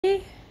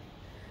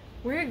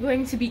we're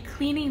going to be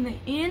cleaning the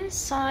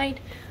inside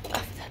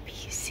of the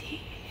PC.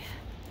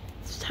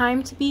 It's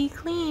time to be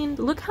cleaned.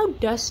 Look how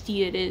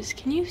dusty it is.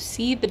 Can you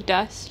see the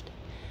dust?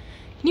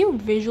 Can you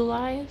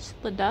visualize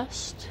the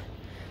dust?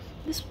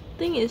 This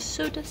thing is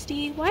so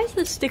dusty. Why is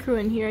the sticker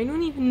in here? I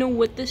don't even know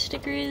what this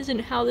sticker is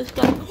and how this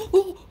got.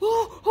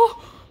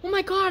 Oh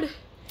my god.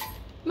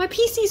 My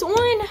PC's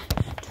on.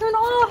 Turn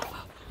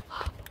off.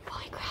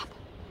 Holy crap.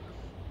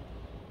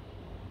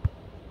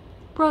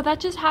 Bro, that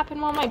just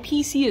happened while my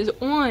PC is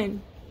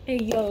on. Hey,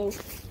 yo.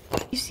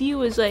 You see, it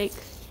was like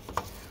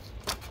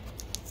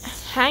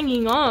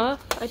hanging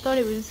off. I thought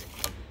it was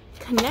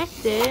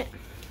connected.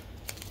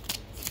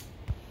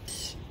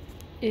 This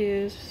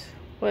is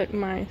what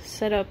my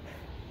setup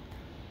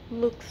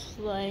looks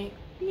like.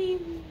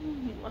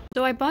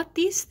 So I bought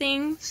these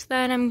things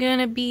that I'm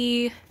gonna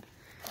be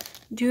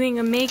doing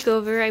a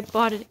makeover. I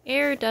bought an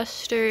air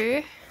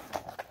duster.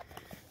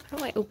 How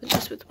do I open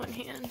this with one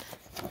hand?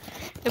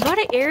 I bought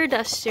an air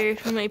duster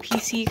for my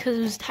PC because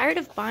I was tired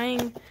of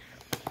buying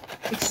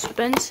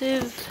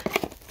expensive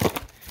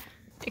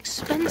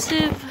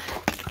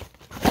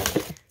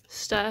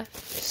stuff.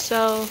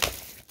 So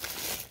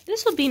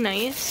this will be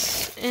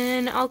nice,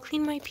 and I'll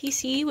clean my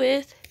PC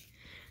with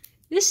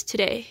this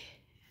today.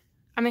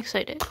 I'm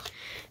excited.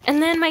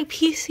 And then my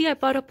PC, I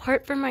bought a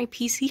part for my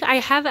PC. I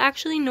have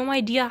actually no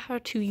idea how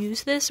to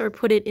use this or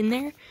put it in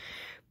there,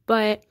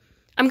 but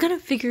I'm gonna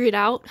figure it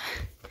out.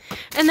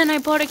 And then I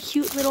bought a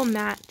cute little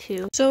mat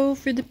too. So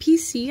for the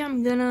PC,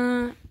 I'm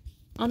gonna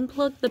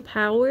unplug the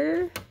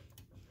power.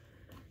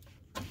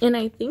 And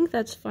I think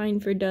that's fine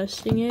for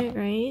dusting it,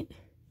 right?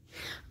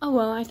 Oh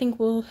well, I think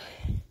we'll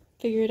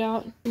figure it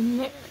out in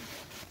there.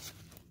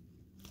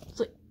 It's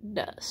like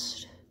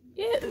dust.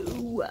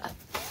 Ew. I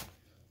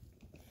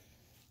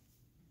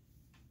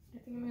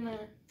think I'm gonna...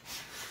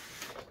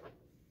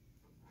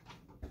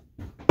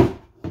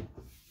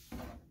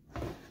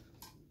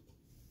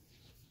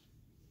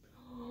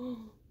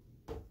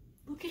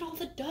 Look at all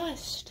the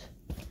dust.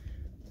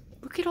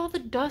 Look at all the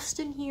dust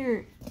in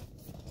here.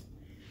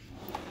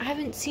 I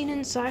haven't seen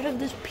inside of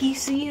this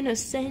PC in a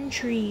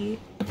century.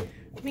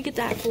 Let me get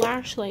that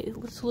flashlight.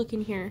 Let's look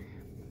in here.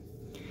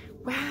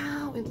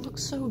 Wow, it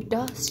looks so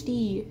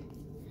dusty.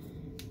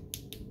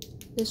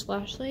 This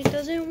flashlight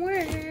doesn't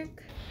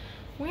work.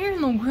 Where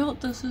in the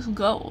world does this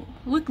go?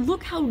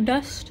 Look how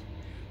dust.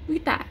 Look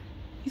at that.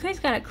 You guys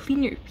gotta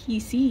clean your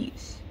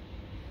PCs.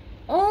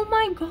 Oh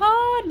my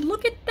god,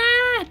 look at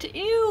that.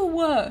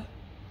 Ew.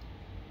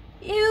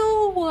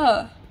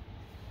 Ew.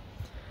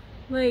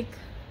 Like,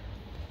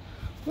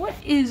 what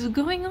is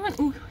going on?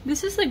 Ooh,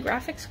 this is the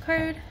graphics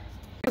card.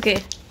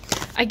 Okay,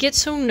 I get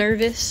so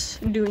nervous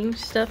doing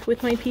stuff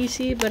with my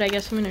PC, but I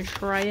guess I'm gonna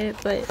try it.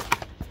 But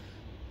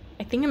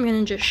I think I'm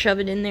gonna just shove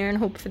it in there and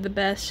hope for the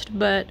best.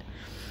 But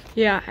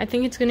yeah, I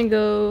think it's gonna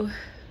go,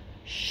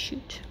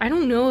 shoot, I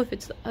don't know if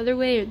it's the other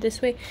way or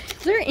this way.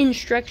 Is there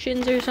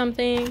instructions or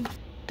something?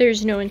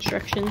 There's no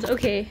instructions.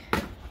 Okay,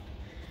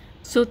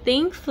 so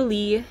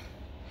thankfully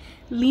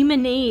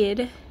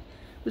Lemonade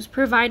was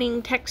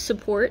providing tech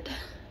support,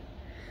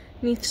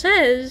 and he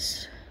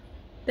says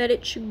that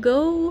it should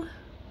go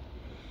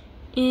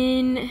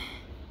in,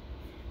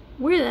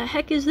 where the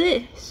heck is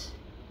this?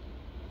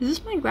 Is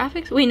this my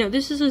graphics? Wait, no,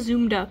 this is a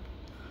zoomed up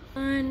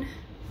one.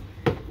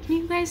 Can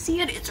you guys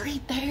see it? It's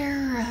right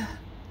there.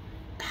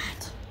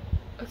 That.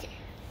 Okay.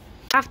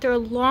 After a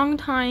long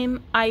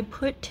time, I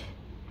put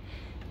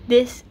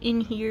this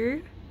in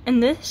here,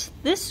 and this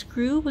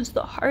screw was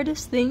the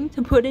hardest thing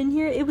to put in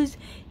here.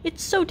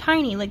 It's so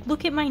tiny. Like,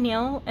 look at my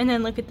nail, and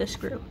then look at the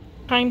screw.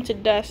 Time to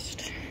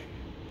dust.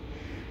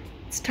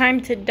 It's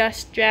time to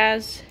dust,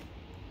 Jazz.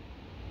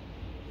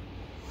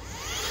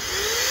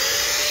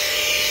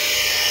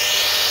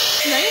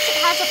 Nice, it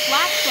has a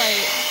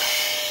flashlight.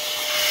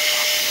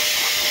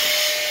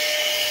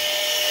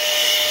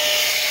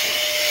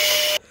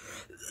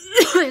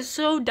 It's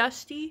so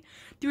dusty.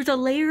 There's a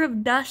layer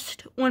of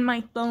dust on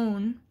my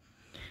phone,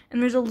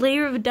 and there's a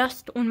layer of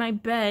dust on my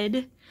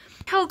bed.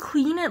 How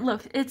clean it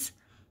looks. It's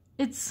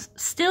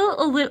still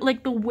a little,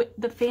 like,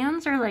 the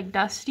fans are like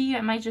dusty.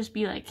 I might just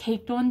be like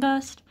caked on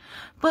dust,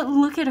 but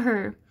look at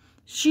her.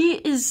 She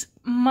is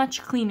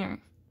much cleaner.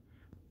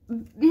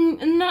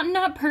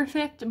 Not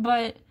perfect,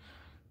 but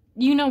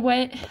you know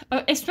what?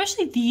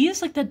 Especially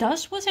these, like, the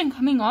dust wasn't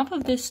coming off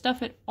of this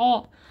stuff at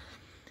all.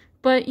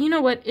 But you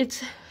know what?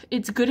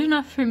 It's good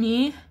enough for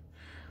me.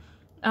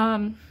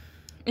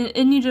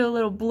 It needed a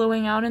little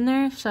blowing out in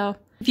there. So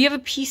if you have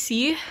a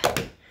PC,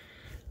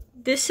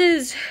 this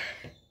is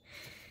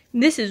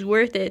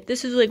worth it.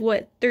 This is like,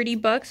 what, 30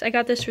 bucks? I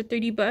got this for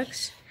 30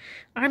 bucks.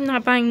 I'm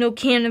not buying no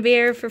can of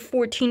air for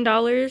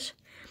 $14.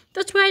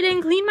 That's why I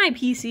didn't clean my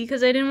PC,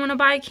 because I didn't want to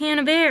buy a can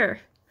of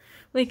air.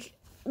 Like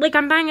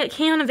I'm buying a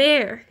can of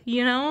air,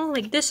 you know?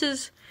 Like, this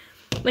is,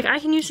 like, I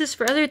can use this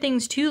for other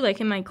things too, like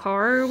in my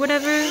car or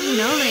whatever, you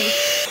know? Like,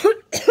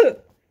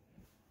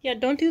 yeah,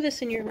 don't do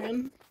this in your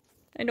room.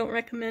 I don't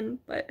recommend,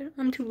 but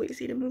I'm too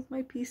lazy to move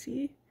my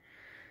PC.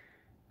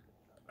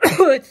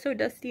 It's so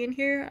dusty in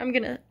here. I'm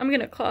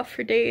gonna cough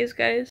for days,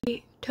 guys.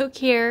 We took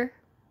care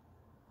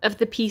of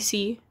the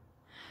PC.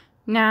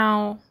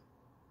 Now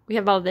we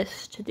have all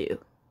this to do.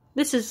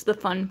 This is the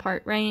fun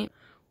part, right?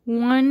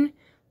 1,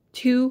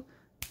 2,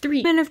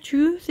 3. The moment of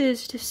truth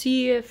is to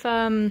see if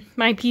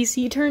my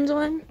PC turns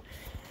on.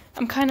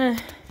 I'm kind of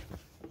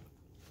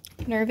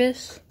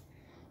nervous.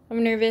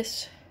 I'm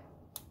nervous.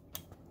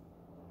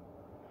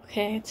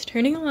 Okay, it's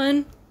turning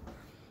on.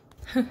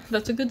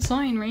 That's a good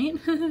sign, right?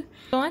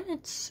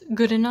 It's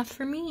good enough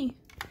for me.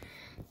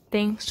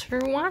 Thanks for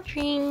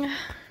watching.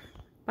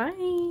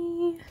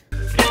 Bye.